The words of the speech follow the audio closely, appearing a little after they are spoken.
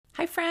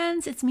Hi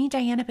friends, it's me,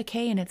 Diana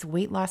Piquet, and it's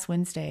Weight Loss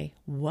Wednesday.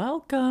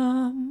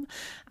 Welcome!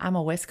 I'm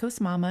a West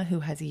Coast mama who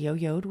has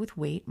yo-yoed with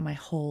weight my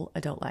whole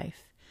adult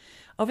life.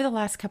 Over the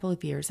last couple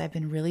of years, I've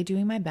been really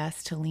doing my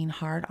best to lean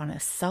hard on a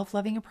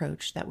self-loving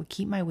approach that would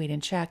keep my weight in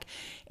check,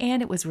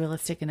 and it was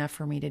realistic enough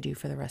for me to do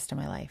for the rest of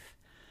my life.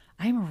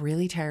 I'm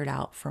really tired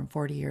out from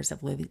 40 years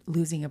of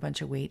losing a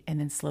bunch of weight and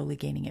then slowly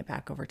gaining it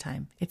back over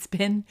time. It's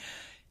been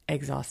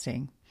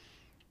exhausting.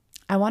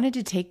 I wanted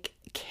to take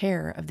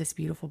care of this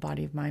beautiful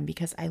body of mine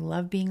because I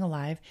love being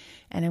alive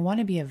and I want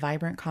to be a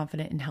vibrant,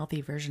 confident, and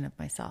healthy version of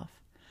myself.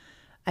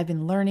 I've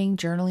been learning,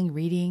 journaling,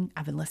 reading.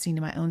 I've been listening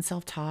to my own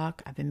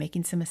self-talk. I've been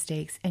making some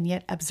mistakes and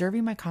yet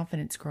observing my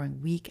confidence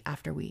growing week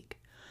after week.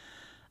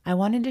 I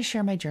wanted to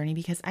share my journey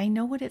because I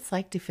know what it's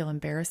like to feel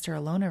embarrassed or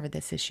alone over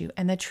this issue.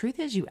 And the truth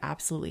is you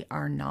absolutely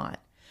are not.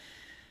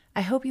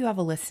 I hope you have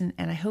a listen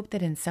and I hope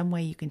that in some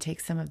way you can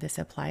take some of this,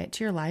 apply it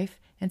to your life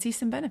and see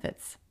some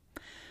benefits.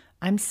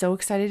 I'm so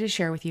excited to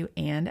share with you,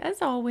 and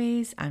as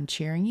always, I'm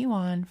cheering you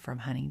on from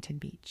Huntington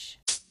Beach.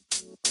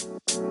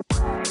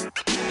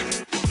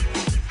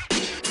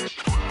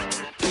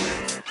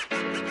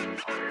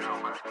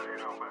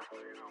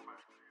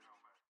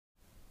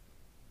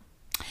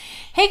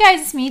 Hey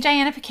guys, it's me,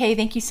 Diana Piquet.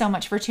 Thank you so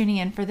much for tuning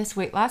in for this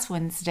Weight Loss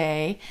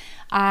Wednesday.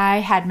 I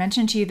had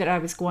mentioned to you that I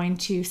was going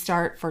to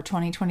start for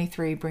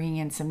 2023 bringing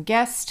in some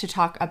guests to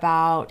talk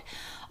about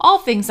all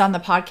things on the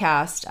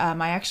podcast.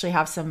 I actually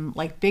have some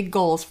big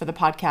goals for the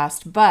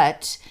podcast,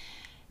 but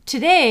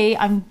today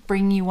I'm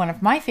bringing you one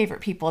of my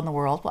favorite people in the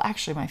world. Well,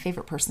 actually my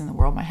favorite person in the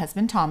world, my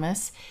husband,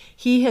 Thomas.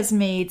 He has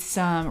made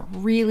some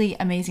really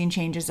amazing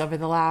changes over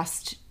the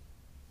last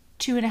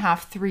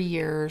 2.5, 3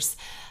 years.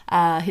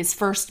 His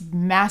first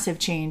massive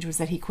change was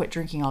that he quit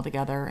drinking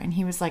altogether, and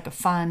he was like a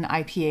fun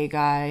IPA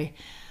guy.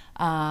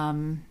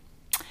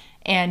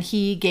 And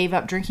he gave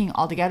up drinking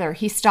altogether.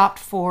 He stopped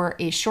for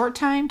a short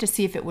time to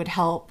see if it would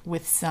help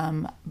with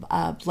some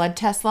blood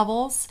test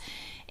levels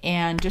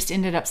and just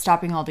ended up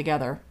stopping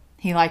altogether.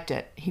 He liked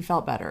it. He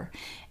felt better.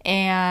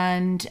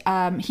 And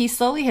he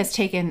slowly has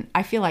taken,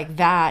 I feel like,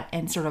 that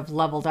and sort of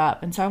leveled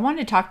up. And so I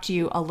wanted to talk to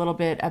you a little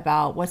bit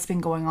about what's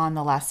been going on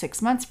the last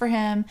 6 months for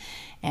him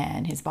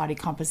and his body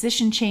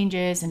composition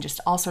changes and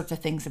just all sorts of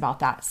things about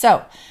that.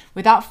 So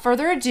without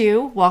further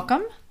ado,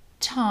 welcome,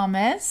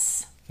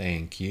 Thomas.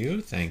 Thank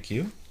you. Thank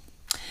you.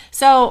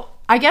 So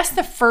I guess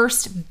the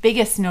first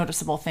biggest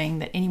noticeable thing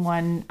that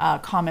anyone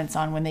comments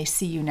on when they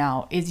see you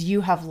now is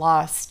you have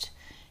lost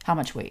how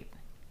much weight?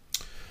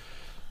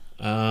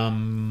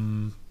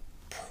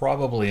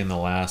 Probably in the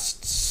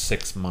last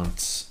 6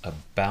 months,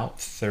 about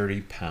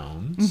 30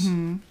 pounds.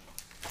 Mm-hmm.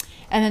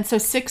 And then so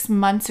 6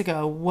 months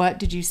ago, what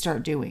did you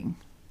start doing?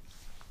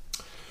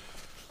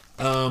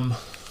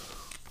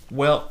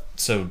 Well,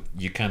 so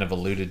you kind of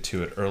alluded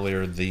to it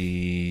earlier.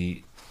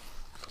 The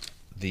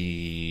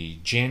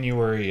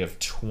January of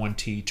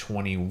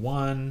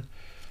 2021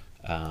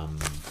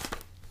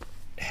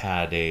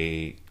 had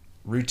a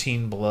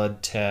routine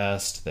blood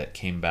test that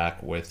came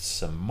back with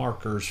some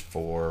markers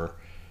for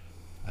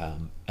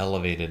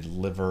elevated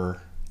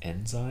liver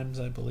enzymes,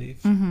 I believe.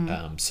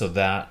 Mm-hmm. So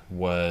that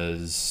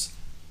was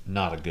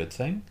not a good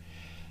thing.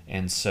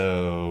 And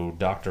so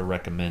doctor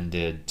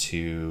recommended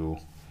to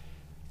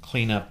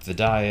clean up the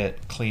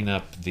diet, clean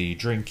up the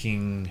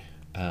drinking.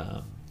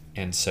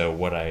 And so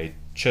what I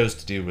chose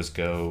to do was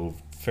go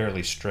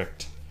fairly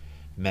strict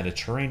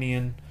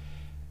Mediterranean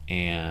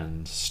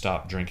and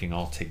stop drinking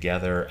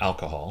altogether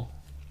alcohol.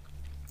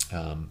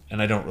 And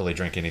I don't really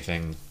drink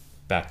anything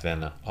back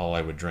then. All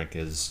I would drink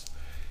is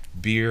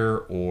beer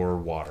or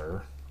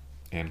water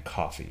and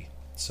coffee.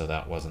 So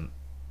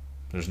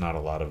there's not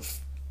a lot of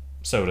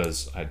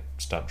sodas. I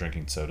stopped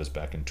drinking sodas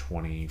back in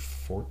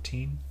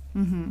 2014.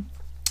 Mm-hmm.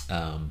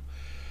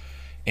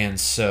 And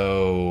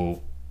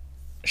so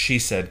she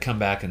said, come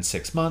back in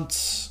 6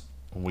 months.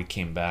 We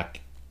came back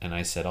and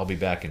I said, I'll be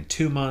back in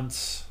 2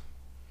 months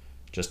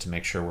just to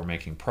make sure we're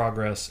making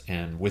progress.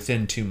 And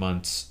within 2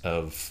 months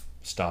of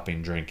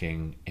stopping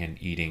drinking and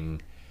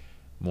eating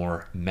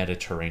more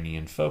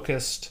Mediterranean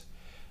focused,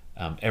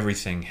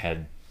 everything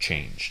had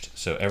changed.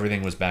 So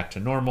everything was back to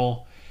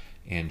normal.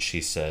 And she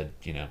said,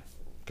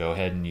 go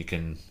ahead and you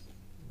can,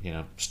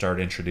 start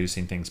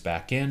introducing things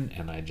back in.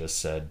 And I just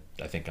said,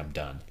 I think I'm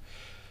done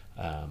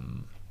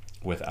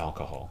with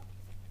alcohol.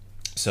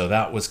 So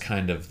that was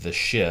kind of the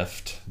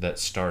shift that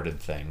started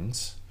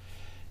things.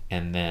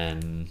 And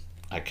then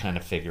I kind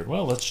of figured,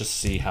 well, let's just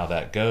see how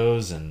that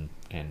goes and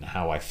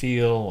how I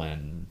feel.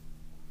 And,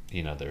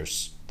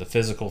 there's the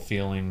physical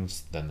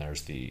feelings, then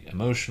there's the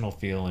emotional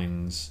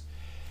feelings,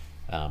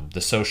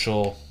 the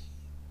social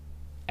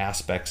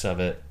aspects of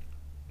it.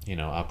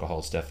 Alcohol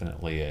is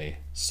definitely a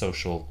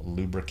social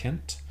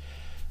lubricant,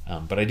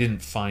 but I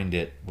didn't find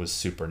it was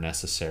super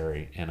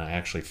necessary. And I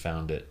actually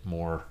found it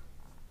more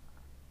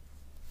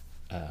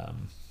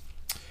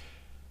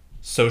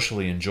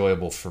socially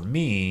enjoyable for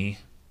me,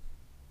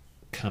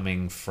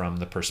 coming from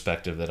the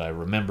perspective that I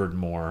remembered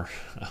more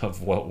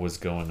of what was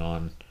going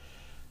on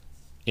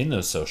in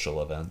those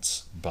social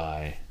events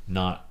by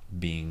not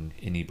being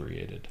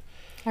inebriated.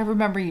 I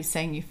remember you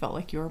saying you felt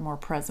like you were more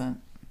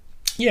present.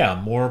 Yeah,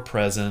 more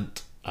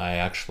present. I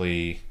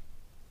actually,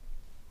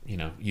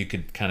 you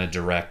could kind of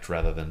direct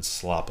rather than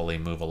sloppily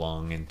move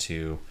along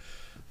into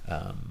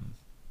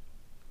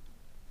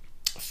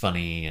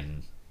funny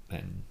and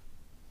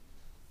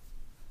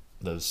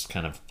those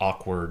kind of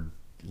awkward,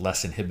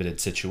 less inhibited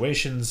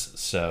situations.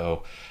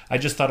 So I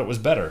just thought it was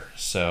better.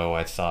 So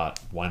I thought,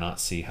 why not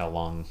see how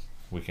long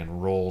we can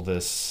roll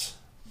this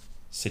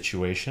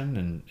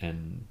situation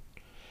and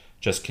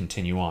just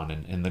continue on.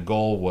 And the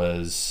goal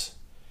was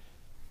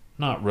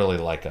not really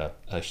like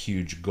a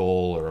huge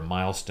goal or a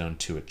milestone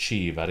to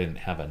achieve. I didn't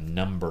have a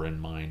number in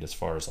mind as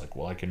far as like,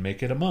 well, I can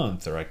make it a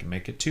month or I can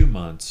make it 2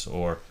 months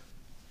or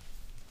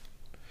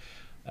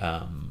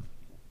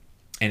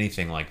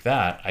anything like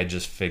that. I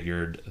just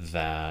figured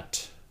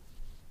that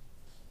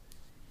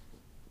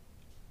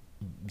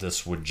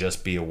this would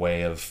just be a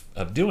way of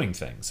doing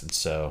things. And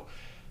so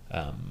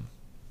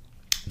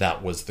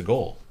that was the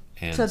goal.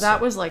 And so that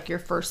was like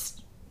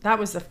that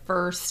was the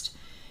first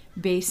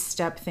base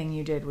step thing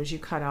you did, was you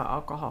cut out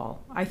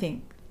alcohol. I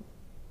think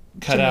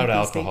cut out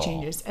alcohol. Big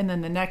changes. And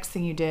then the next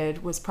thing you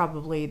did was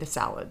probably the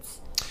salads.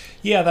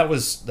 Yeah, that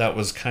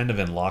was kind of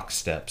in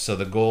lockstep. So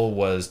the goal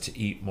was to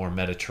eat more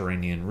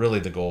Mediterranean. Really,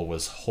 the goal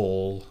was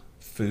whole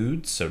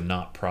foods, so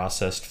not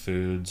processed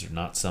foods or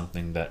not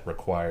something that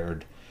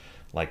required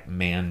like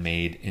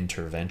man-made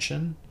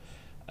intervention.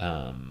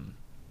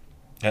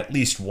 At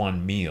least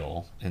one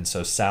meal. And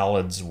so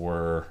salads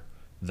were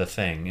the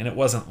thing. And it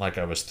wasn't like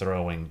I was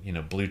throwing,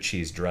 blue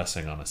cheese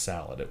dressing on a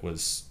salad. It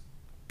was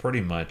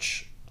pretty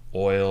much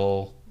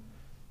oil,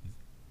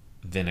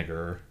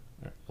 vinegar,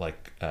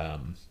 like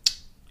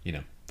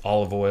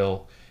olive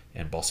oil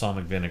and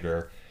balsamic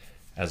vinegar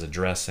as a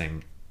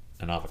dressing,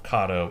 an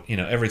avocado.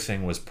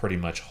 Everything was pretty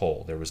much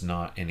whole. There was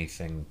not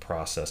anything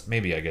processed.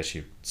 Maybe I guess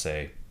you'd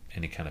say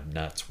any kind of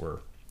nuts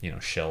were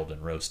shelled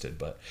and roasted,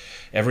 but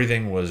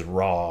everything was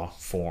raw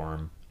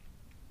form,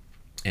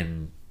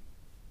 and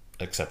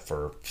except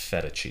for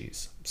feta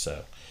cheese.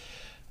 So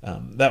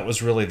that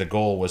was really the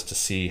goal, was to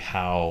see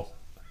how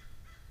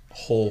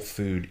whole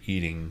food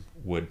eating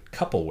would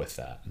couple with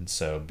that. And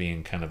so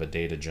being kind of a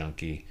data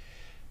junkie,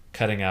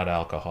 cutting out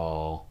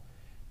alcohol,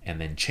 and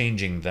then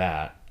changing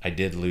that, I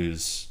did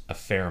lose a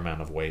fair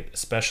amount of weight,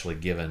 especially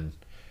given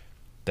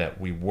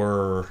that we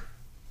were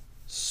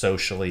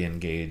socially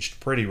engaged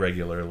pretty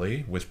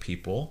regularly with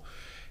people,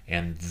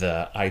 and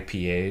the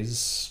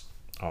IPAs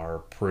are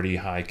pretty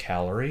high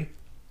calorie.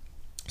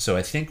 So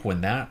I think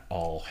when that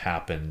all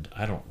happened,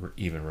 I don't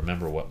even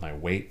remember what my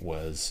weight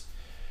was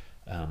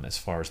as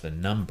far as the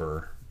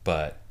number,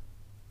 but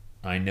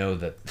I know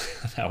that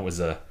that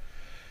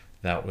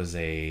was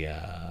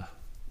a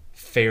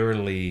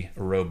fairly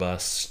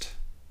robust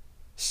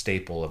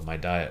staple of my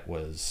diet,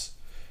 was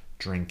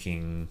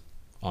drinking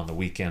on the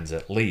weekends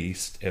at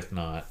least, if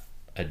not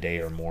a day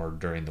or more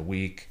during the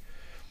week,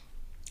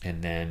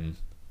 and then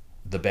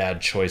the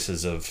bad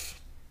choices of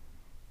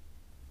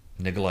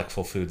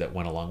neglectful food that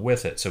went along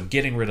with it. So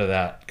getting rid of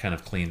that kind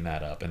of cleaned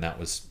that up, and that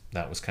was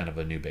kind of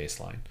a new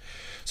baseline.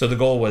 So the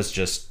goal was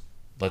just,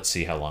 let's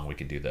see how long we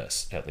can do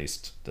this, at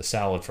least the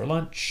salad for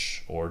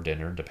lunch or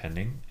dinner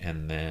depending,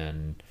 and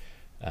then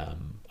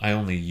I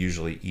only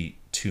usually eat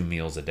 2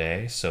 meals a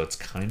day, so it's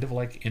kind of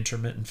like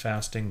intermittent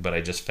fasting, but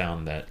I just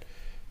found that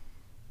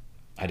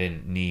I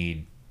didn't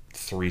need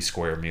 3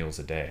 square meals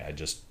a day. I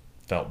just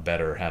felt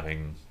better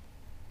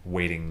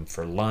waiting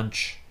for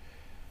lunch.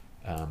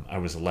 I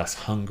was less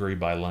hungry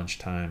by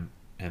lunchtime,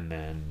 and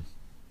then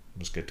it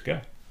was good to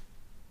go.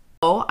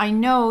 Oh, I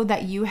know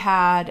that you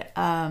had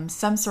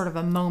some sort of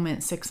a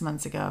moment 6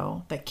 months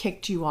ago that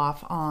kicked you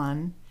off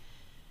on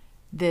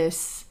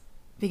this,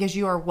 because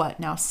you are what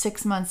now,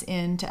 6 months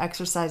into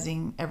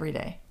exercising every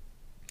day?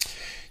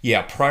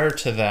 Yeah, prior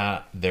to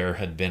that, there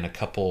had been a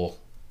couple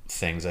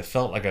things. I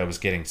felt like I was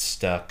getting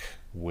stuck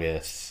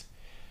with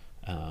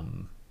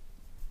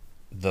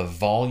the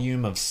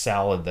volume of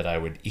salad that I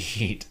would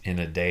eat in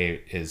a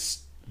day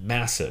is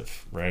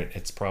massive, right?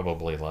 It's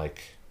probably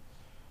like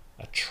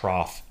a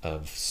trough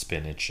of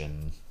spinach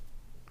and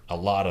a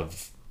lot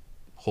of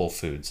whole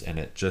foods, and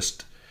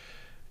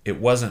it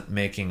wasn't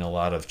making a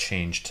lot of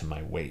change to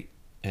my weight.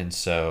 And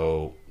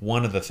so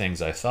one of the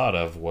things I thought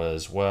of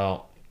was,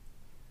 well,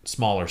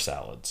 smaller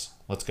salads.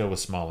 Let's go with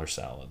smaller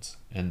salads.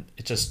 And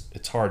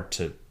it's hard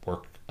to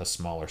work a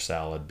smaller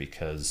salad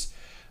because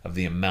of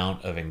the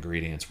amount of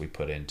ingredients we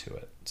put into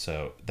it.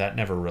 So that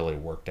never really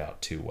worked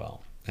out too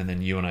well. And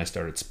then you and I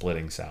started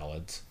splitting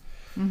salads.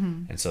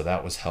 Mm-hmm. And so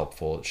that was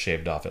helpful. It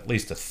shaved off at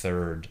least a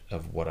third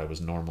of what I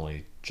was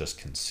normally just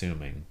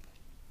consuming.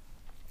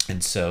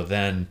 And so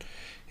then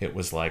it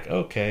was like,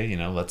 okay,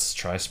 let's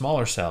try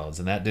smaller salads.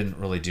 And that didn't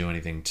really do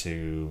anything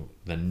to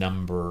the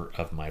number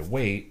of my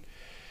weight.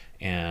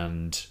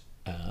 And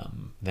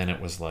then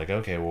it was like,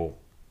 okay, well,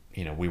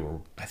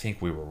 I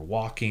think we were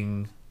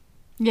walking.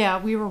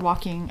 Yeah, we were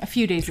walking a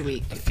few days a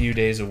week.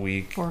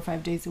 4 or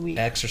 5 days a week.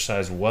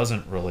 Exercise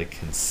wasn't really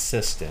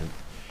consistent.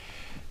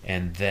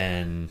 And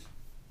then,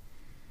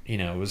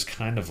 it was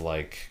kind of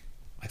like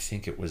I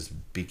think it was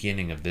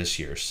beginning of this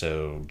year.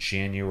 So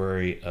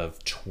January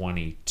of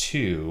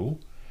 22,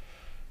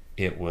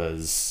 it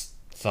was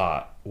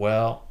thought,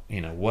 well,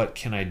 what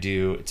can I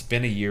do? It's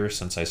been a year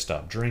since I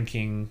stopped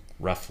drinking,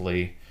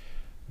 roughly.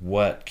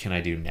 What can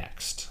I do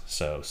next?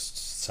 So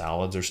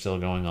salads are still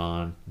going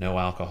on, no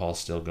alcohol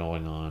still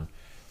going on.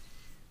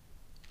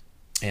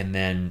 And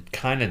then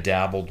kind of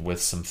dabbled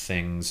with some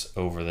things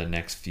over the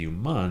next few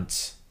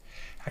months.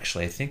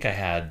 Actually, I think I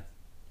had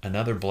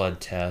another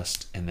blood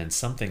test and then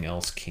something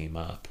else came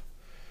up.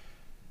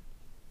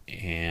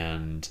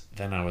 And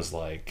then I was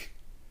like,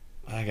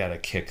 I got to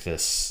kick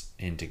this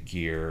into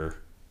gear.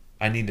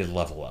 I need to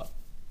level up.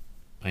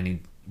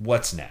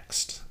 What's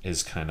next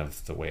is kind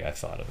of the way I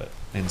thought of it.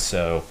 And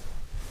so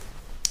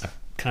I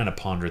kind of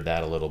pondered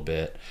that a little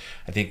bit.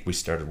 I think we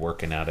started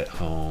working out at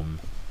home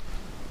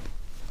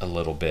a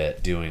little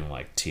bit, doing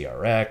like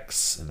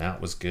TRX, and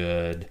that was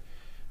good.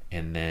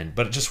 And then,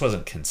 but it just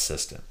wasn't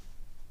consistent.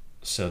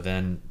 So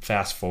then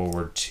fast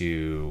forward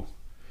to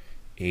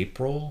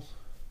April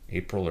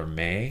or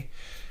May,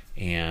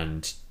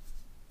 and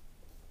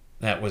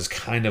that was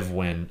kind of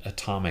when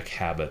Atomic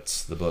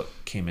Habits, the book,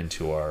 came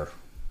into our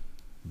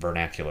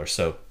vernacular.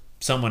 So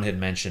someone had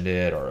mentioned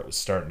it, or it was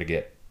starting to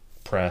get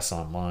press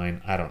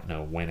online. I don't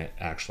know when it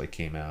actually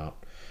came out,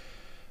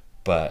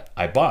 but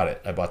I bought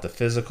it. I bought the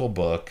physical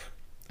book,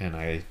 and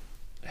I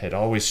had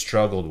always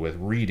struggled with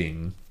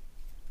reading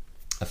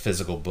a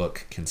physical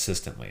book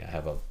consistently. I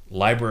have a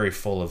library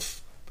full of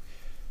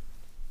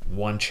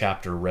one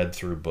chapter read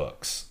through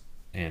books,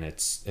 and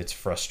it's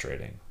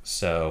frustrating.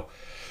 So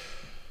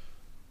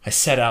I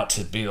set out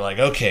to be like,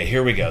 okay,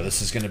 here we go.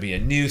 This is going to be a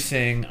new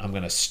thing. I'm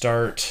going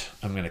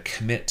to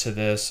commit to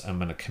this. I'm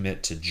going to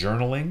commit to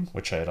journaling,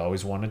 which I had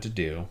always wanted to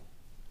do.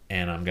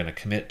 And I'm going to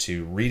commit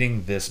to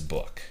reading this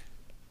book.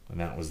 And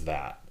that was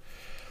that.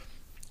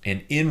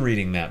 And in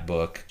reading that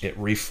book, it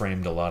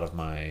reframed a lot of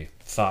my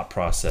thought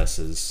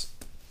processes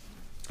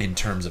in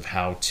terms of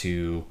how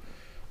to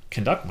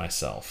conduct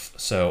myself.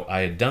 So I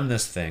had done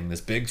this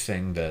big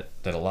thing that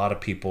a lot of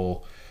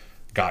people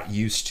got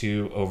used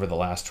to over the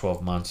last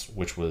 12 months,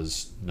 which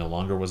was no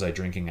longer was I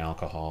drinking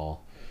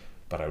alcohol,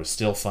 but I was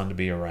still fun to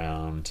be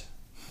around.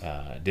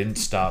 Didn't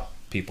stop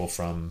people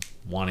from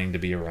wanting to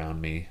be around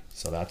me,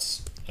 so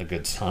that's a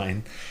good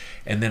sign.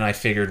 And then I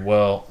figured,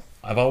 well,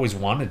 I've always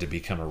wanted to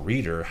become a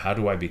reader. How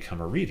do I become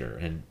a reader?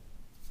 And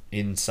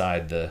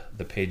inside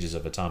the pages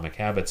of Atomic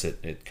Habits,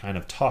 it kind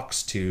of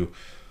talks to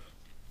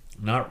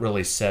not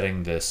really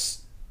setting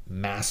this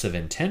massive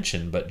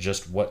intention, but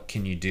just what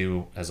can you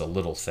do as a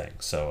little thing.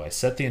 So I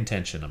set the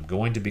intention, I'm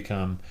going to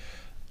become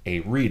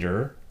a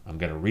reader. I'm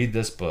going to read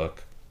this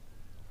book.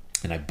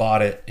 And I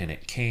bought it, and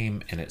it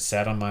came, and it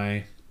sat on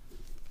my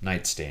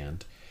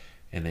nightstand.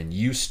 And then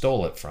you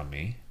stole it from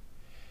me,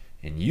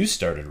 and you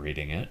started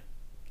reading it.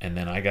 And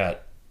then I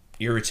got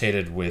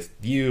irritated with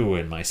you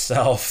and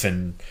myself,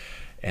 and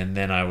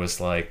then I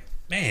was like,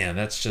 man,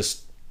 that's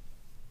just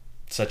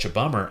such a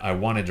bummer. I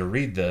wanted to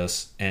read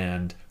this,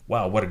 and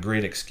wow, what a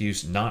great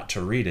excuse not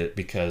to read it,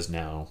 because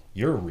now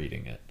you're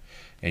reading it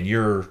and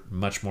you're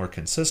much more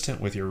consistent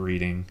with your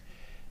reading.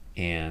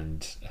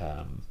 And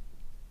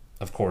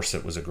of course,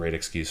 it was a great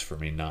excuse for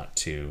me not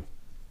to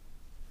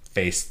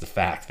face the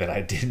fact that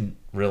I didn't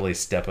really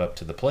step up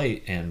to the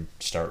plate and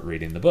start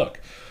reading the book.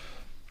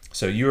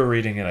 So you were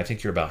reading it, I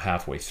think you're about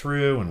halfway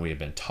through, and we had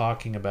been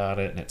talking about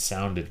it, and it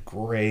sounded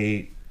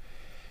great.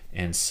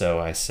 And so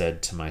I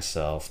said to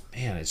myself,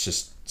 man, it's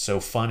just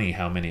so funny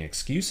how many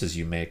excuses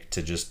you make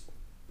to just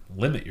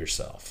limit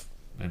yourself.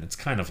 And it's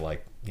kind of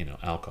like,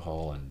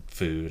 alcohol and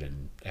food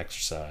and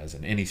exercise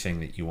and anything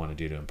that you want to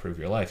do to improve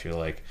your life. You're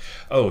like,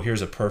 oh,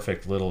 here's a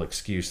perfect little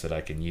excuse that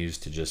I can use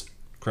to just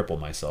cripple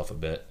myself a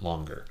bit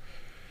longer.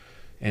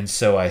 And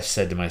so I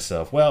said to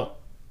myself, well,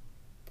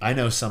 I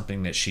know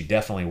something that she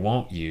definitely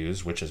won't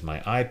use, which is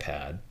my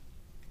iPad.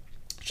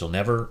 She'll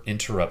never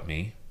interrupt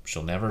me.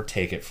 She'll never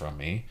take it from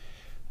me,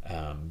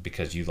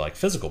 because you like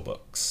physical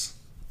books.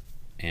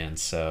 And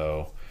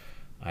so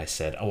I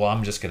said, oh, well,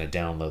 I'm just going to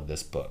download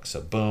this book.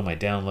 So boom, I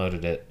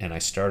downloaded it, and I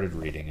started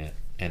reading it,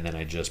 and then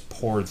I just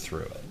poured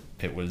through it.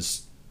 It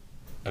was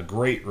a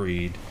great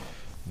read,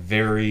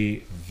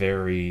 very,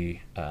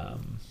 very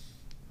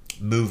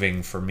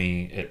moving for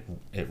me.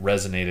 It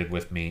resonated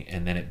with me,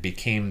 and then it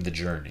became the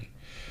journey.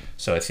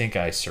 So I think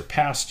I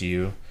surpassed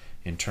you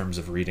in terms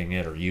of reading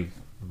it, or you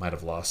might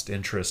have lost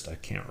interest. I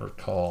can't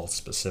recall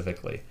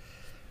specifically.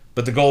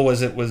 But the goal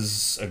was, it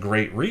was a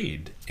great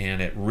read,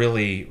 and it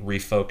really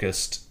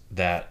refocused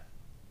that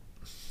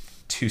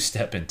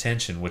two-step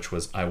intention, which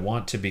was, I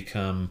want to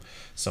become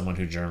someone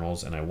who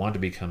journals, and I want to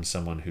become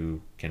someone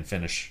who can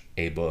finish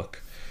a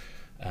book.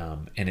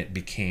 And it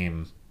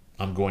became,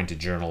 I'm going to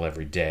journal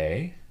every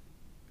day,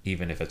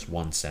 even if it's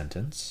one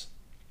sentence.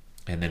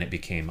 And then it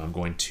became, I'm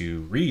going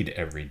to read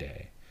every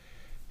day.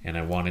 And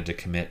I wanted to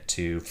commit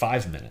to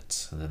 5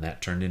 minutes. And then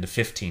that turned into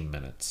 15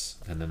 minutes.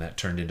 And then that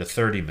turned into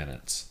 30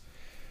 minutes.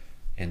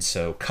 And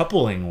so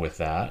coupling with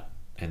that,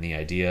 and the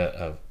idea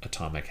of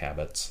Atomic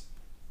Habits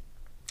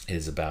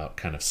is about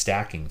kind of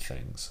stacking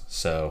things.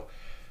 So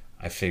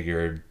I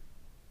figured,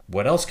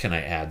 what else can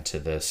I add to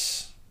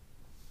this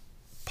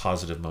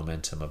positive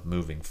momentum of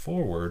moving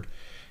forward?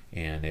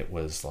 And it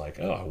was like,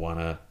 oh, I want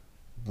to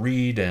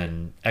read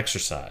and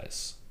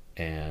exercise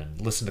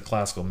and listen to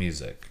classical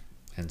music.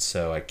 And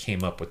so I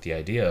came up with the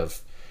idea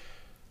of,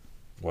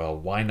 well,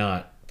 why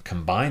not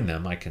combine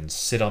them? I can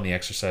sit on the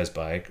exercise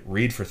bike,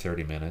 read for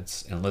 30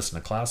 minutes, and listen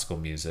to classical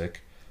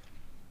music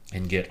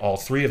and get all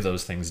three of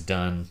those things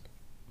done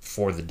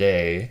for the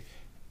day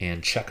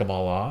and check them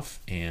all off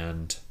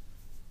and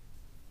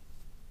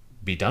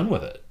be done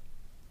with it.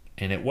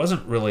 And it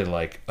wasn't really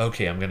like,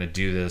 okay, I'm going to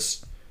do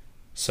this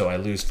so I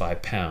lose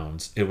 5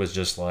 pounds. It was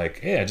just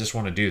like, hey, I just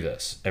want to do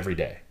this every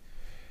day.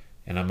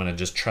 And I'm going to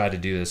just try to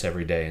do this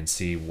every day and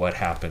see what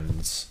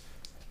happens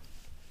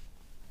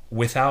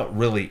without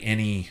really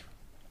any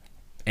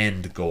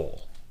end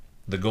goal.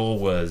 The goal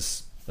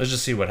was, let's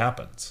just see what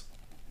happens.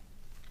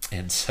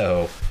 And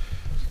so,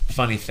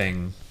 funny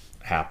thing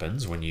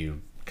happens when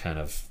you kind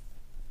of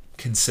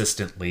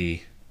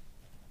consistently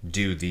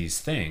do these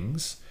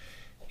things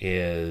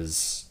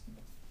is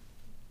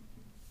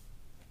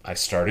I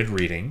started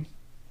reading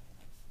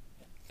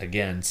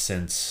again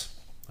since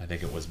I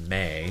think it was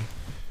May.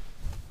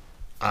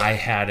 I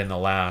had in the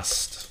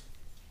last,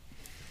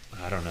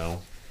 I don't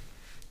know,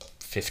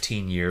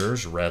 15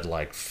 years read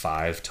like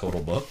 5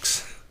 total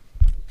books.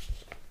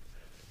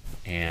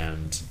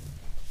 And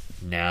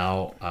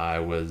now I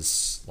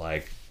was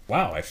like,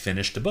 wow, I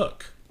finished a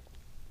book.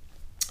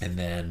 And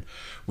then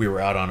we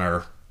were out on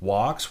our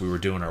walks. We were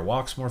doing our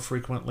walks more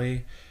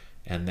frequently.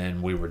 And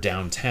then we were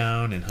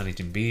downtown in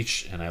Huntington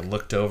Beach, and I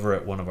looked over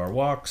at one of our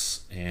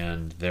walks,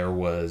 and there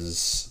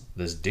was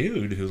this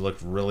dude who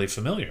looked really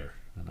familiar.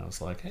 And I was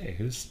like, hey,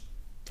 who's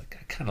that guy?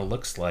 Kind of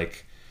looks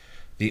like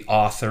the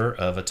author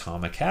of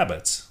Atomic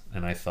Habits.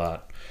 And I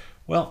thought,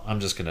 well, I'm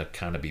just going to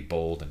kind of be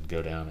bold and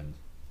go down, and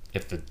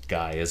if the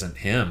guy isn't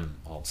him,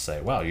 I'll say,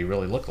 wow, you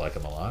really look like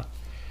him a lot.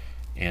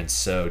 And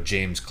so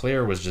James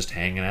Clear was just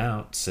hanging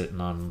out,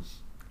 sitting on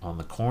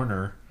the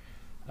corner,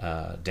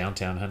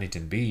 downtown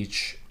Huntington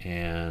Beach,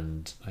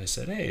 and I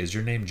said, hey, is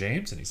your name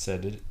James? And he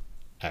said, it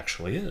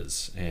actually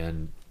is.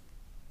 And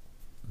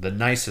the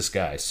nicest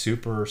guy,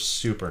 super,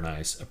 super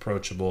nice,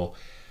 approachable.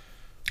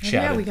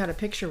 Yeah, we got a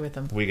picture with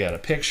him. We got a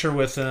picture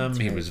with him. That's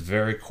he right. was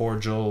very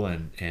cordial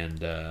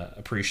and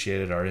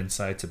appreciated our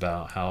insights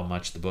about how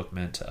much the book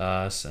meant to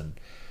us. And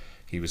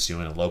he was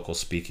doing a local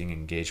speaking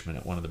engagement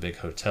at one of the big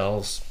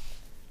hotels,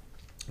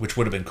 which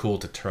would have been cool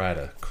to try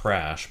to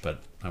crash,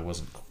 but I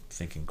wasn't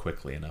thinking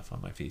quickly enough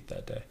on my feet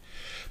that day.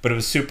 But it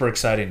was super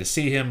exciting to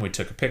see him. We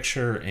took a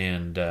picture,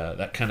 and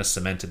that kind of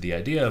cemented the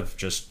idea of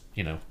just,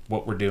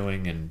 what we're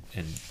doing and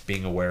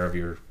being aware of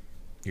your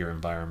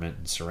environment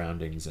and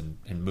surroundings and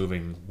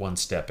moving one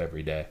step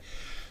every day.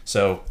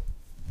 So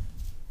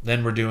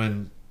then we're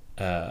doing,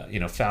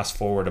 fast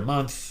forward a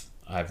month.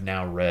 I've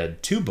now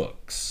read 2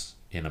 books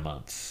in a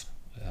month.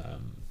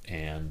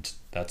 And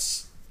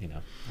that's,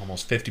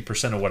 almost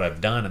 50% of what I've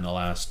done in the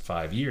last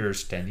 5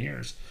 years, 10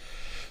 years.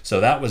 So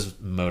that was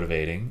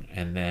motivating.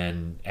 And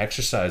then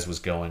exercise was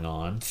going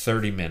on,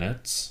 30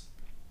 minutes.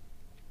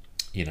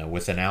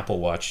 With an Apple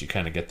Watch, you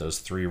kind of get those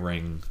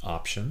 3-ring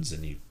options,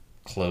 and you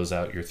close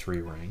out your 3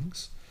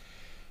 rings.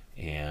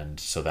 And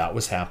so that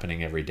was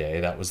happening every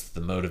day. That was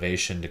the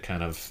motivation to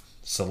kind of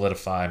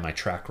solidify my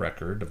track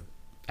record of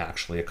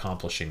actually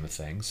accomplishing the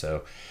thing.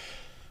 So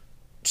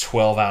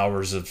 12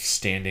 hours of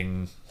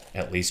standing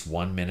at least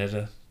 1 minute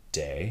a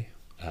day.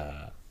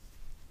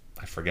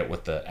 I forget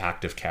what the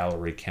active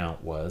calorie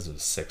count was. It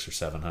was 600 or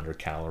 700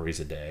 calories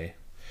a day.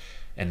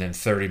 And then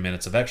 30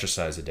 minutes of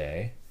exercise a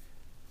day.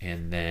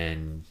 And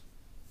then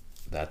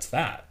that's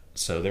that.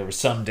 So there were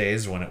some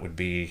days when it would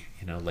be,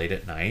 late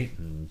at night,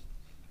 and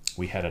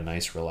we had a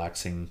nice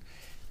relaxing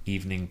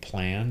evening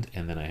planned,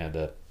 and then I had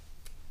to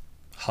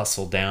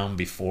hustle down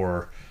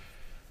before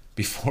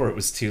it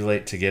was too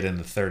late to get in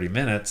the 30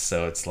 minutes.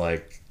 So it's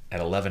like at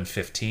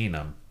 11:15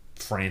 I'm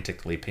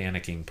frantically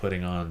panicking,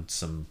 putting on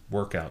some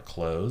workout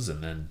clothes,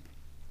 and then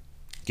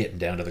getting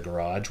down to the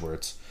garage where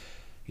it's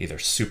either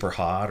super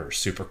hot or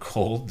super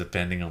cold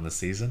depending on the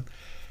season,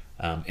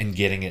 and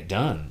getting it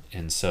done.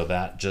 And so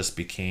that just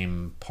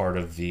became part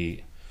of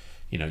the,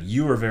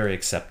 you were very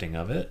accepting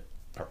of it.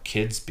 Our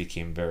kids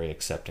became very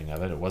accepting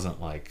of it. It wasn't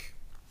like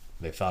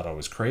they thought I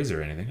was crazy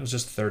or anything. It was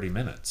just 30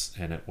 minutes,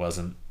 and it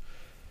wasn't,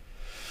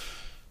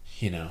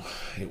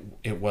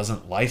 it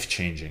wasn't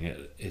life-changing.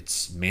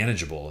 It's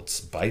manageable,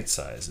 it's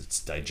bite-sized, it's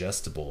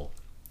digestible,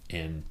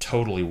 and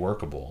totally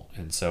workable.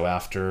 And so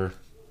after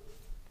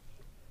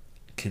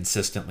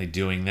consistently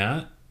doing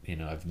that,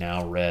 I've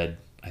now read,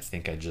 I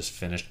think I just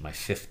finished my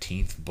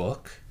 15th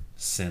book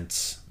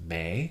since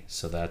May.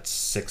 So that's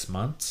 6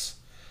 months.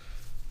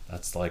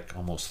 That's like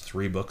almost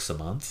 3 books a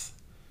month.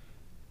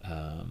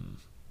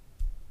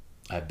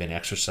 I've been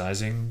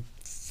exercising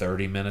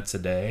 30 minutes a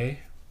day.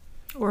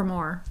 Or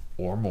more.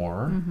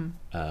 Mm-hmm.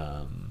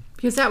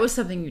 Because that was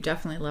something you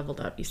definitely leveled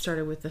up. You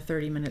started with the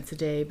 30 minutes a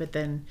day, but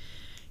then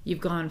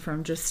you've gone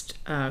from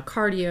just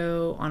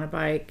cardio on a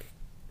bike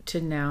to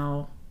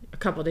now a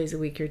couple days a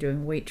week you're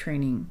doing weight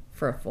training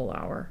for a full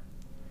hour.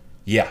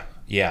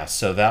 Yeah.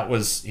 So that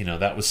was,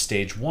 that was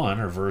stage 1,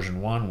 or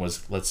version 1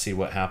 was, let's see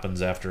what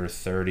happens after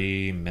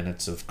 30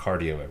 minutes of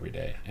cardio every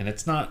day. And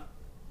it's not,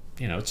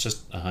 it's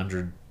just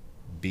 100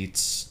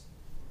 beats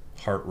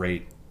heart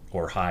rate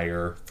or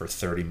higher for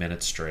 30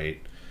 minutes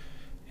straight,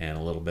 and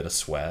a little bit of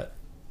sweat.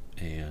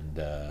 And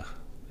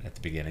at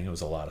the beginning, it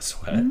was a lot of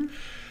sweat.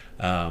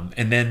 Mm-hmm.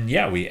 And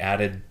then, we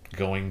added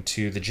going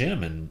to the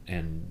gym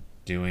and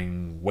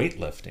doing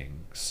weightlifting.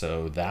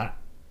 So that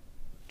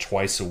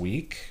twice a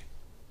week.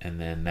 And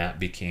then that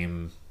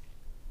became,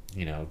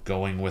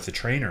 going with a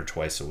trainer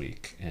twice a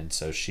week. And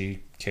so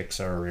she kicks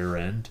our rear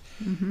end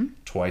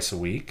twice a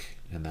week.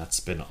 And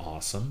that's been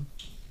awesome.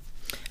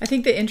 I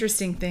think the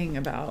interesting thing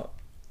about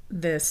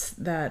this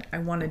that I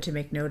wanted to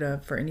make note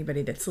of for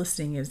anybody that's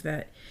listening is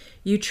that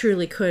you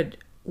truly could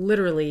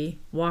literally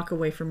walk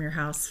away from your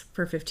house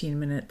for 15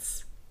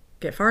 minutes,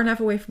 get far enough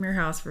away from your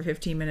house for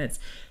 15 minutes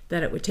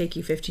that it would take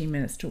you 15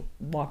 minutes to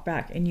walk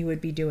back, and you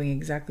would be doing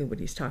exactly what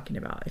he's talking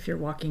about if you're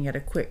walking at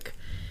a quick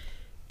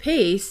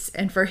pace.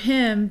 And for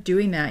him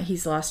doing that,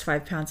 he's lost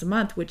 5 pounds a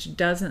month, which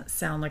doesn't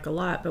sound like a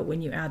lot, but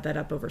when you add that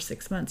up over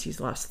 6 months, he's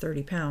lost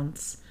 30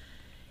 pounds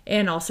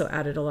and also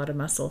added a lot of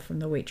muscle from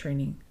the weight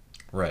training.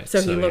 Right.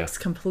 So he looks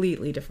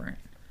completely different.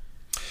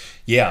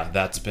 Yeah,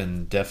 that's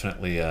been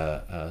definitely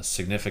a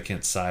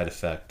significant side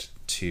effect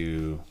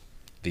to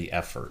the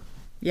effort.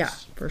 Yeah,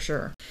 for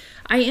sure.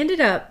 I ended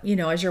up,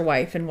 as your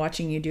wife and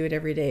watching you do it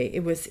every day,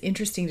 it was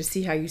interesting to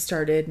see how you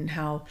started and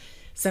how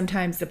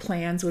sometimes the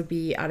plans would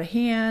be out of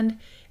hand.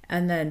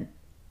 And then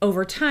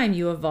over time,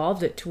 you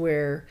evolved it to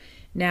where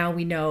now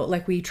we know,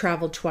 like we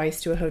traveled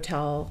twice to a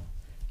hotel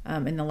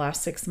in the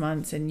last 6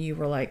 months, and you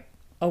were like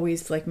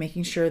always like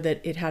making sure that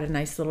it had a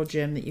nice little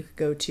gym that you could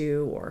go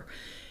to, or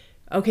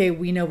okay,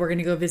 we know we're going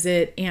to go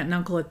visit aunt and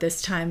uncle at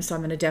this time, so I'm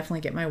going to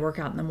definitely get my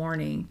workout in the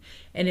morning.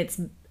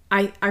 And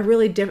I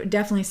really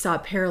definitely saw a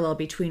parallel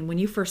between when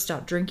you first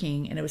stopped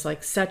drinking, and it was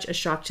like such a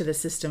shock to the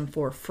system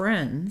for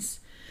friends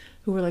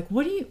who were like,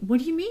 what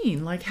do you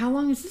mean? Like, how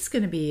long is this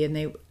going to be? And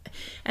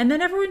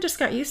then everyone just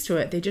got used to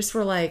it. They just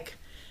were like,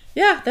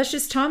 yeah, that's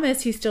just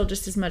Thomas. He's still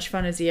just as much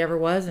fun as he ever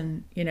was.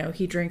 And,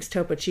 he drinks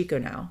Topo Chico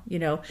now,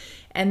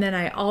 And then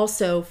I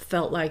also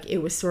felt like it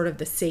was sort of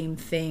the same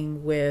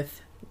thing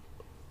with,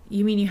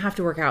 you mean you have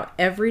to work out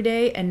every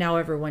day, and now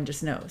everyone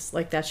just knows.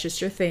 Like, that's just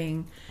your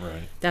thing.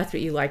 Right. That's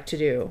what you like to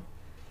do.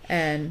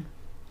 And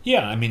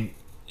yeah, I mean,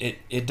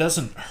 it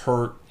doesn't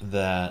hurt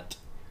that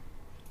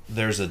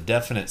there's a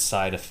definite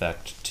side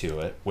effect to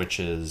it, which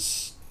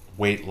is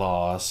weight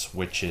loss,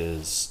 which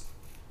is,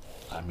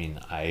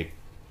 I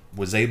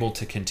was able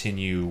to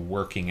continue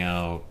working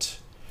out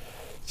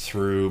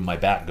through my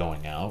back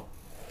going out,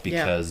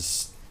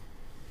 because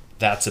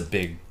that's a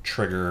big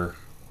trigger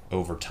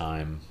over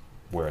time,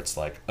 where it's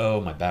like, oh,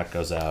 my back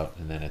goes out,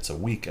 and then it's a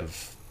week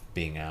of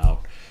being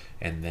out,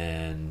 and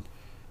then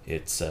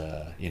it's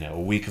a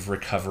week of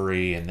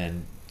recovery, and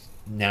then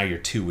now you're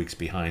 2 weeks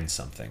behind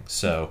something.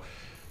 So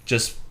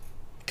just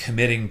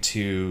committing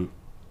to,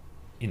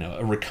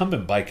 a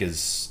recumbent bike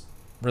is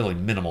really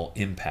minimal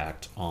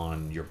impact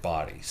on your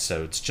body.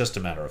 So it's just a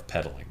matter of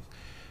pedaling.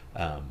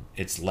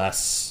 It's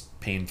less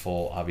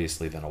painful,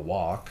 obviously, than a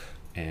walk.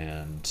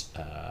 And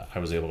I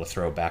was able to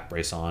throw a back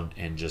brace on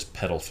and just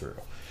pedal through.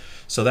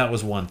 So that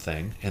was one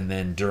thing. And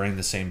then during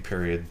the same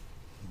period,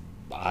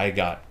 I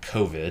got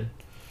COVID,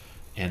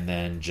 and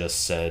then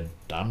just said,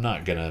 I'm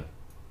not going to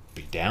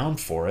be down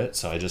for it.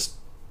 So I just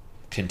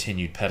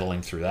continued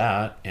pedaling through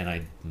that, and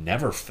I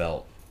never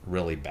felt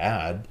really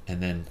bad.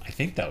 And then I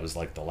think that was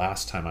like the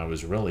last time I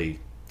was really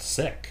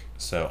sick.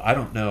 So I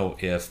don't know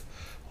if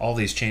all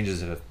these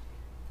changes have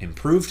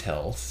improved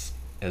health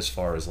as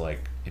far as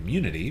like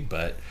immunity,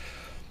 but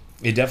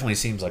it definitely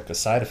seems like a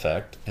side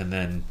effect. And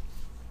then,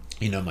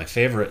 my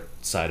favorite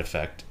side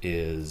effect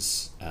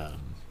is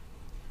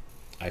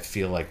I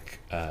feel like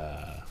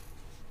a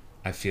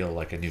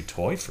new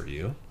toy for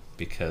you,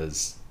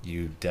 because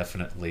you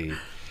definitely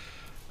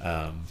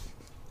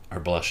are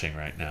blushing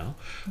right now,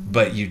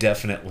 but you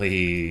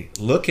definitely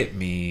look at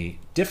me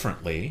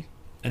differently.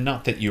 And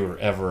not that you were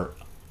ever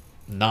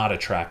not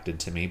attracted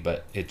to me,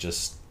 but it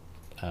just,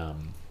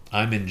 I'm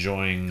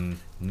enjoying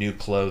new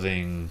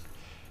clothing,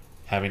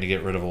 having to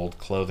get rid of old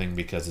clothing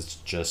because it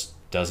just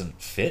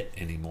doesn't fit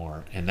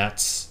anymore. And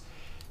that's,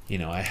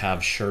 I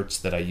have shirts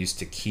that I used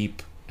to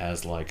keep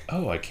as like,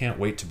 oh, I can't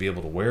wait to be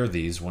able to wear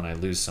these when I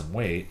lose some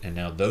weight. And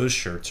now those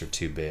shirts are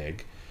too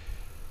big.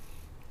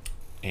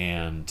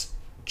 And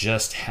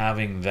just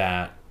having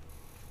that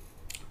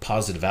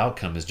positive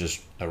outcome is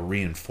just a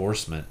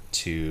reinforcement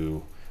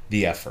to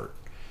the effort.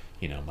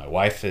 My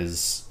wife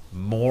is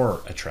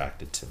more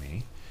attracted to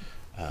me.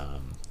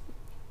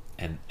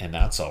 And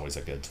that's always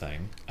a good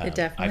thing. It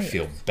definitely I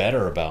feel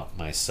better about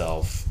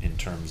myself in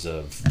terms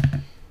of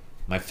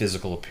my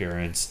physical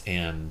appearance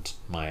and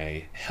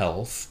my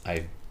health.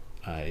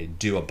 I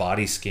do a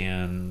body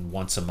scan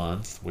once a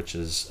month, which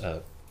is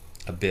a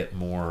bit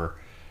more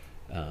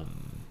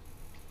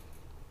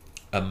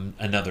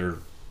another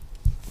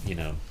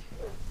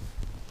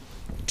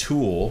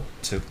tool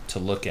to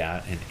look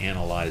at and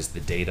analyze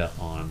the data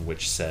on,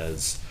 which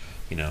says,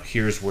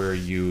 here's where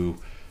you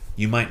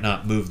might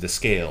not move the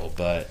scale,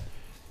 but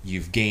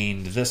you've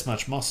gained this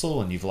much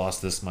muscle and you've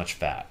lost this much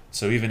fat.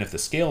 So even if the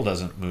scale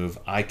doesn't move,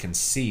 I can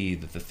see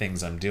that the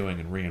things I'm doing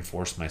and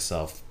reinforce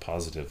myself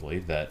positively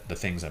that the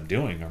things I'm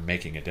doing are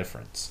making a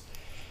difference.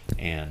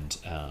 And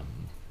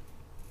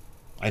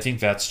I think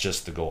that's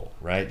just the goal,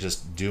 right?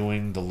 Just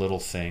doing the little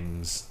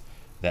things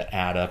that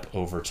add up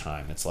over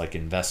time. It's like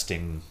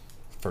investing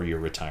for your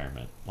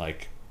retirement.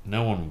 Like,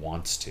 no one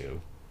wants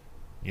to.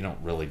 You don't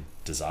really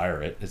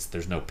desire it.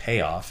 There's no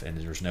payoff, and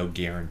there's no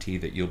guarantee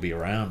that you'll be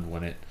around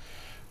when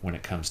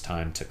it comes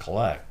time to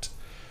collect.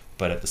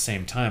 But at the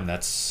same time,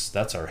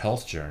 that's our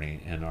health journey,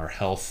 and our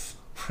health,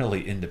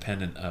 really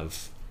independent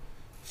of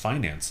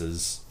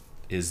finances,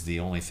 is the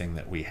only thing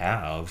that we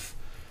have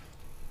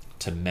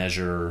to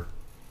measure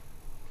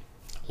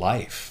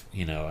life.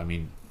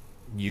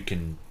 You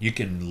can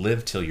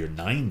live till you're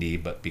 90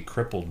 but be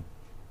crippled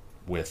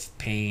with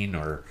pain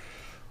or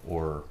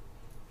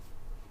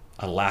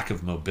a lack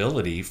of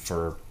mobility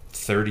for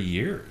 30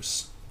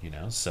 years.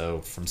 So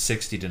from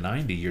 60 to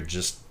 90, you're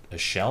just a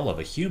shell of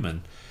a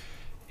human.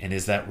 And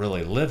is that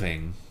really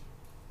living?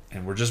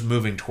 And we're just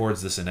moving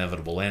towards this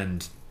inevitable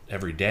end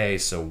every day,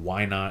 so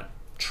why not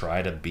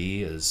try to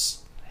be as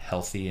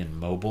healthy and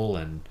mobile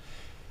and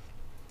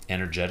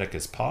energetic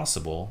as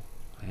possible?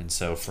 And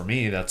so for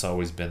me, that's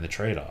always been the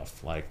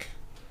trade-off. Like,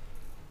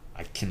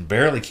 I can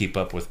barely keep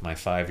up with my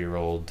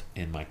 5-year-old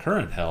in my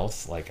current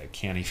health. Like, I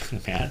can't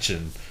even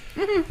imagine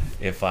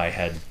if I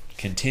had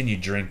continued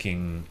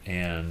drinking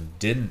and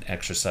didn't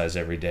exercise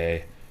every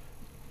day,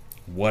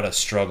 what a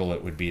struggle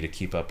it would be to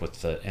keep up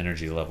with the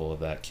energy level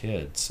of that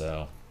kid.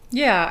 So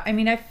yeah,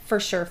 I for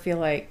sure feel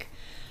like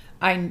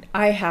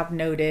I have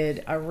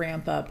noted a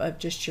ramp up of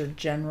just your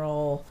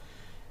general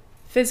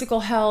physical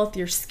health.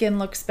 Your skin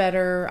looks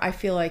better. I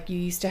feel like you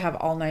used to have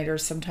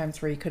all-nighters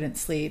sometimes where you couldn't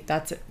sleep.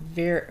 That's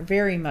very,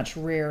 very much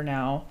rare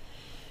now.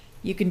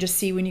 You can just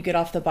see when you get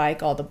off the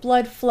bike all the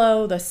blood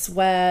flow, the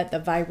sweat, the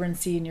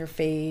vibrancy in your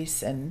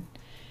face, and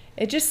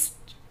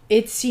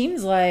it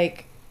seems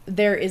like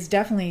there is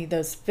definitely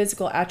those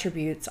physical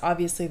attributes,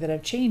 obviously, that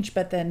have changed,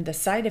 but then the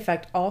side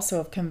effect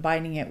also of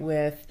combining it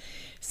with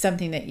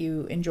something that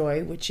you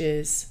enjoy, which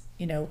is,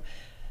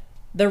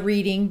 the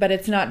reading, but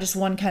it's not just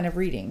one kind of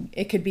reading.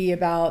 It could be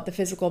about the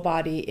physical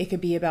body. It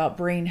could be about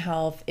brain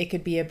health. It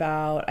could be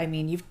about,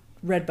 you've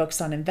read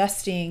books on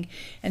investing.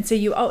 And so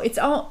it's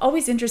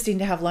always interesting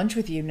to have lunch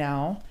with you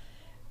now.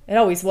 It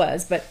always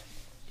was, but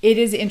it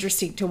is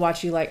interesting to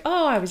watch you like,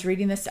 oh, I'm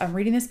reading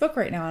this book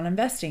right now on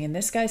investing, and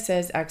this guy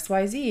says X,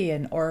 Y,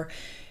 Z. Or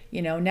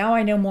now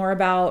I know more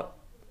about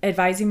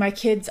advising my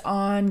kids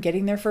on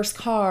getting their first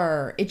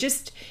car.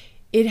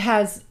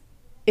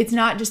 It's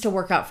not just a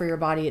workout for your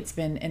body. It's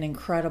been an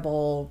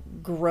incredible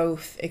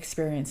growth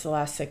experience the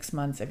last 6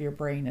 months of your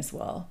brain as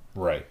well.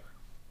 Right.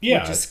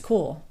 Yeah. Which is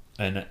cool.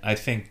 And I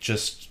think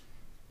just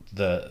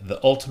the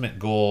ultimate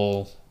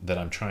goal that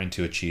I'm trying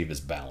to achieve is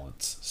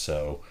balance.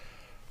 So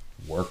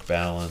work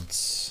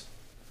balance,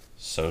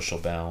 social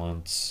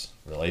balance,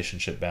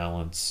 relationship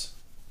balance,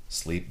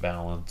 sleep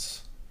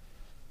balance,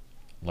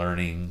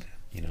 learning,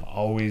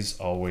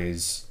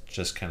 always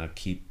just kind of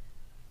keep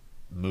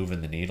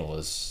moving the needle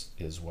is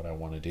what I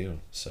want to do.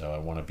 So I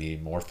want to be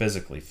more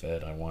physically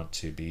fit. I want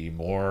to be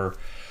more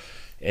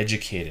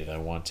educated. I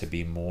want to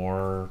be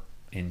more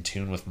in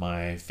tune with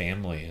my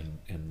family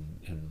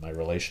and my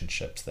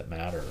relationships that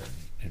matter,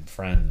 and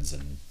friends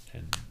and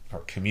our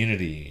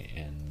community,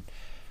 and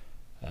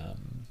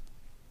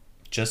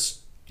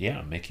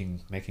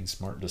making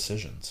smart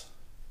decisions.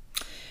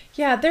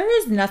 Yeah, there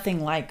is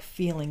nothing like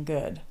feeling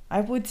good.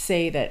 I would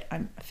say that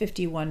I'm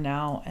 51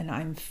 now, and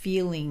I'm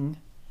feeling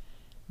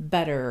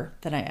better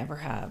than I ever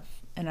have.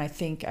 And I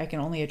think I can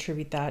only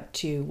attribute that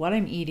to what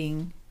I'm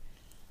eating,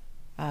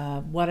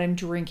 what I'm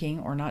drinking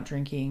or not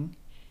drinking,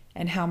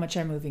 and how much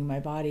I'm moving my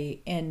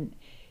body. And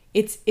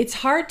it's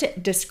hard to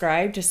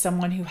describe to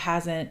someone who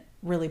hasn't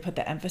really put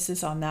the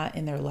emphasis on that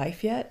in their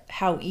life yet,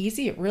 how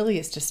easy it really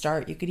is to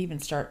start. You could even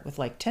start with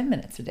like 10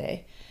 minutes a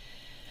day.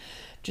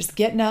 Just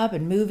getting up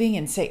and moving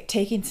and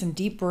taking some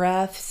deep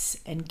breaths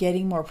and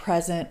getting more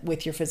present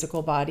with your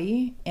physical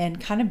body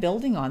and kind of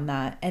building on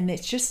that. And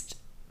it just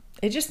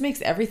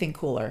makes everything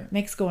cooler. It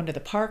makes going to the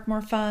park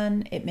more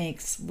fun. It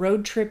makes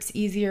road trips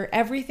easier.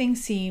 Everything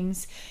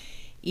seems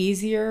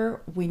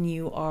easier when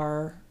you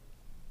are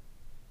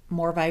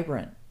more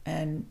vibrant.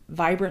 And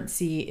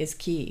vibrancy is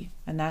key.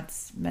 And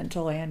that's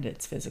mental and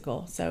it's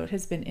physical. So it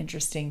has been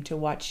interesting to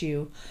watch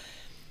you.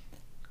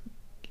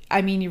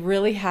 You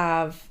really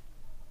have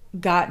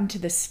gotten to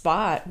this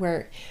spot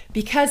where,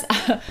 because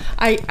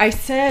I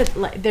said,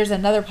 like, there's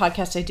another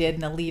podcast I did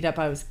in the lead up,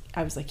 I was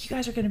like, you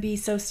guys are going to be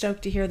so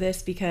stoked to hear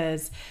this,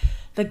 because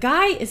the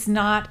guy is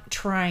not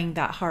trying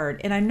that hard.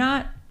 And I'm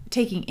not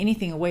taking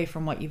anything away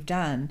from what you've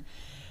done,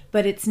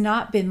 but it's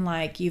not been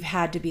like you've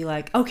had to be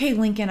like, okay,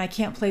 Lincoln, I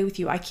can't play with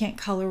you. I can't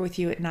color with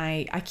you at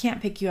night. I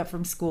can't pick you up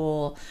from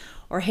school.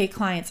 Or, hey,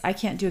 clients, I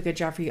can't do a good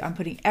job for you. I'm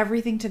putting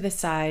everything to the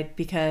side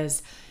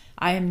because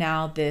I am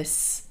now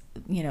this,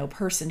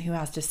 person who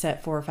has to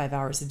set 4 or 5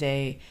 hours a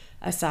day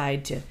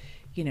aside to,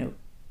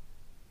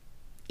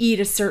 eat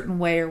a certain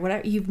way or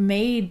whatever. You've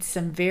made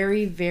some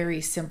very,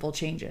 very simple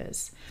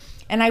changes.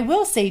 And I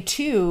will say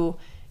too,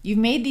 you've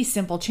made these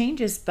simple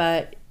changes,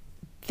 but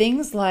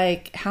things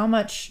like how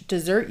much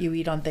dessert you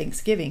eat on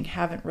Thanksgiving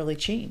haven't really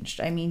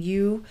changed. I mean,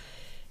 you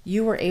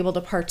were able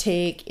to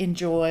partake,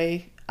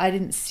 enjoy. I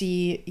didn't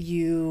see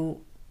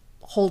you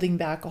holding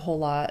back a whole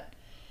lot.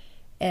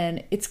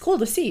 And it's cool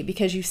to see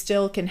because you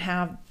still can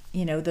have,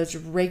 those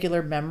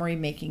regular memory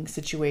making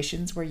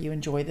situations where you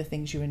enjoy the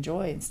things you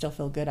enjoy and still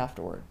feel good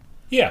afterward.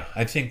 Yeah,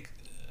 I think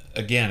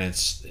again,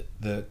 it's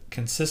the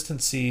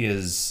consistency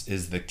is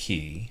the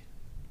key.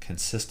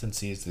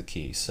 Consistency is the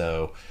key.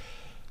 So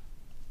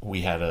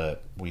we had a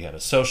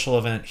social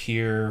event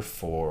here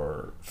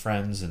for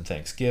friends and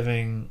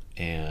Thanksgiving,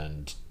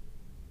 and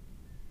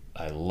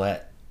I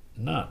let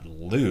not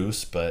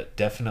loose, but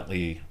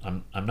definitely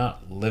I'm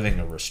not living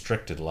a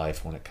restricted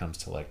life when it comes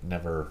to like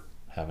never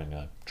having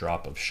a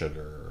drop of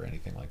sugar or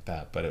anything like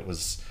that. But it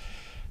was,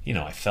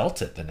 I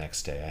felt it the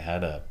next day. I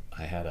had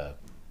a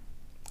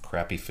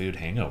crappy food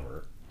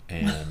hangover,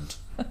 and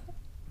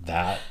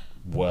that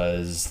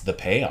was the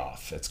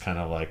payoff. It's kind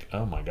of like,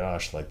 oh my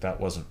gosh, like that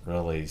wasn't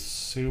really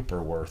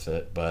super worth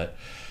it, but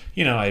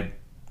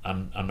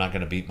I'm not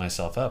going to beat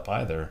myself up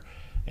either.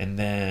 And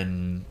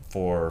then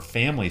for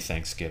family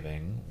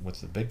Thanksgiving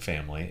with the big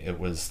family, it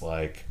was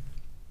like,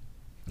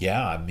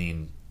 yeah, I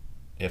mean,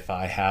 if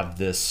I have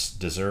this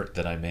dessert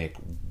that I make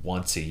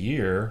once a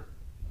year,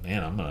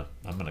 man,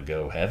 I'm gonna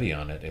go heavy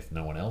on it if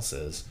no one else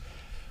is.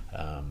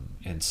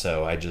 And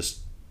so I just,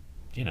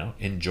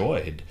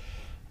 enjoyed.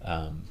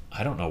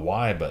 I don't know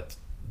why, but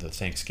the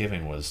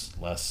Thanksgiving was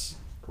less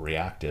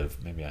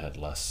reactive. Maybe I had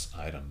less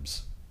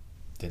items.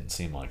 Didn't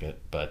seem like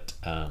it. But,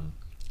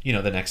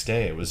 the next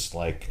day it was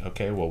like,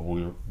 okay, well,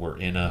 we're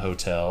in a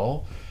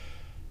hotel.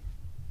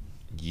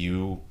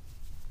 You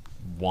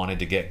wanted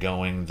to get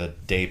going the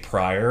day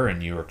prior,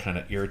 and you were kind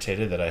of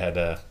irritated that I had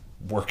to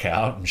work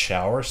out and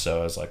shower. So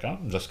I was like,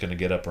 I'm just going to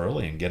get up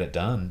early and get it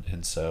done.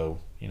 And so,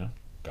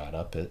 got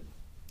up at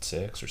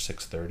 6 or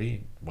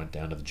 6:30, went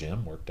down to the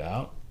gym, worked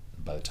out.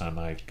 By the time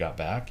I got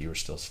back, you were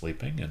still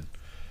sleeping, and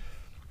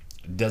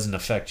it doesn't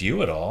affect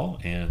you at all.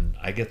 And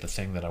I get the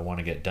thing that I want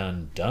to get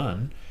done.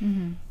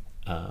 Mm-hmm.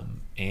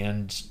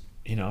 And,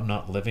 I'm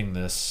not living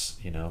this,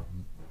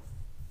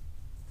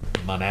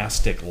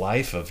 monastic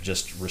life of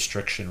just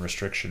restriction.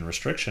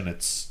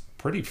 It's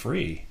pretty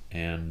free,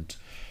 and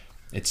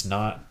it's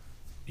not,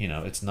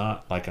 it's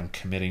not like I'm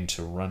committing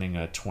to running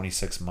a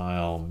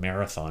 26-mile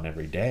marathon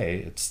every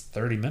day. It's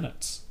 30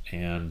 minutes,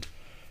 and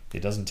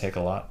it doesn't take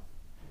a lot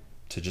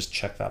to just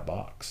check that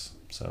box.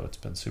 So it's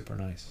been super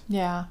nice.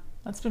 Yeah,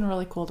 that's been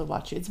really cool to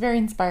watch you. It's very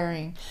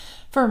inspiring.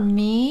 For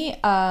me,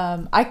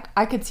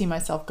 I could see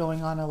myself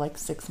going on a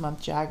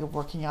 6-month jag of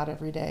working out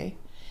every day.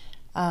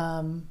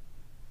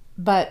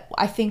 But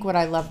I think what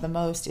I love the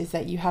most is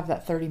that you have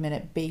that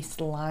 30-minute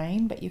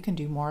baseline, but you can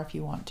do more if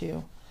you want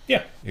to.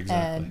 Yeah,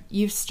 exactly. And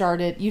you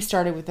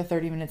started with the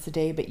 30 minutes a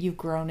day, but you've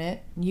grown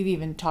it. You've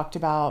even talked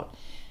about,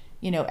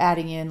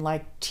 adding in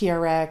like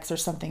TRX or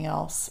something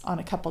else on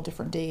a couple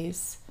different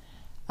days.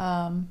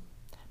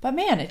 But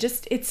man,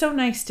 it's so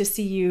nice to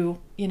see you,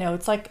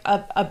 it's like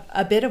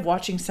a bit of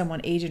watching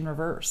someone age in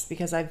reverse,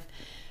 because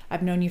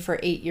I've known you for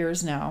 8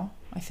 years now.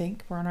 I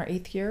think we're on our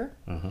 8th year.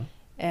 Uh-huh.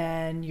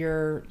 And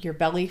your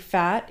belly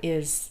fat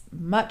is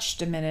much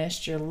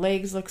diminished. Your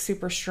legs look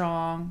super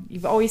strong.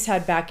 You've always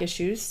had back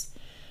issues,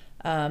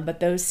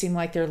 but those seem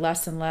like they're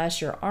less and less.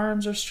 Your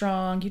arms are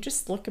strong. You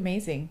just look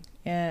amazing.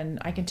 And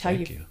I can tell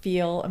you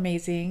feel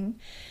amazing.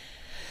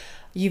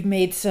 You've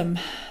made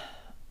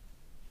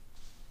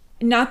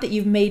not that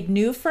you've made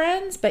new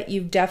friends, but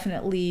you've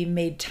definitely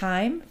made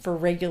time for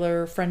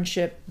regular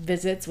friendship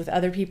visits with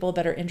other people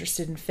that are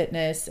interested in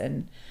fitness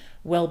and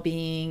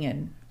well-being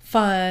and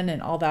fun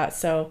and all that.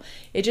 So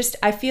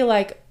I feel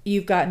like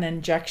you've got an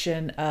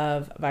injection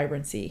of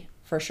vibrancy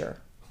for sure.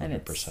 And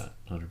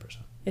 100%.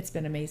 It's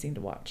been amazing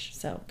to watch.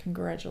 So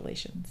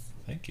congratulations.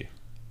 Thank you.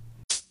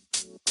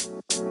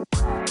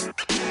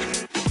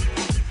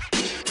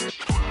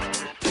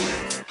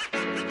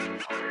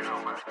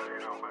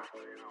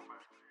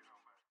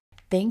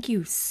 Thank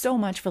you so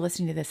much for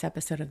listening to this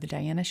episode of The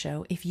Diana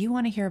Show. If you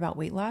want to hear about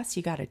weight loss,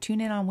 you got to tune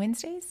in on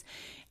Wednesdays.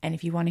 And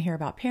if you want to hear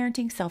about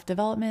parenting,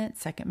 self-development,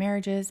 second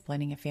marriages,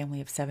 blending a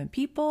family of 7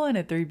 people in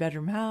a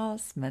 3-bedroom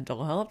house,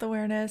 mental health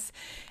awareness,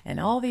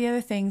 and all the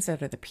other things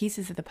that are the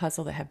pieces of the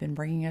puzzle that have been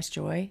bringing us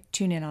joy,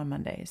 tune in on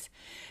Mondays.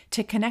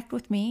 To connect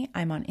with me,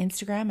 I'm on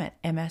Instagram at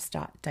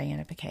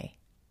ms.dianapk.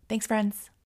 Thanks, friends.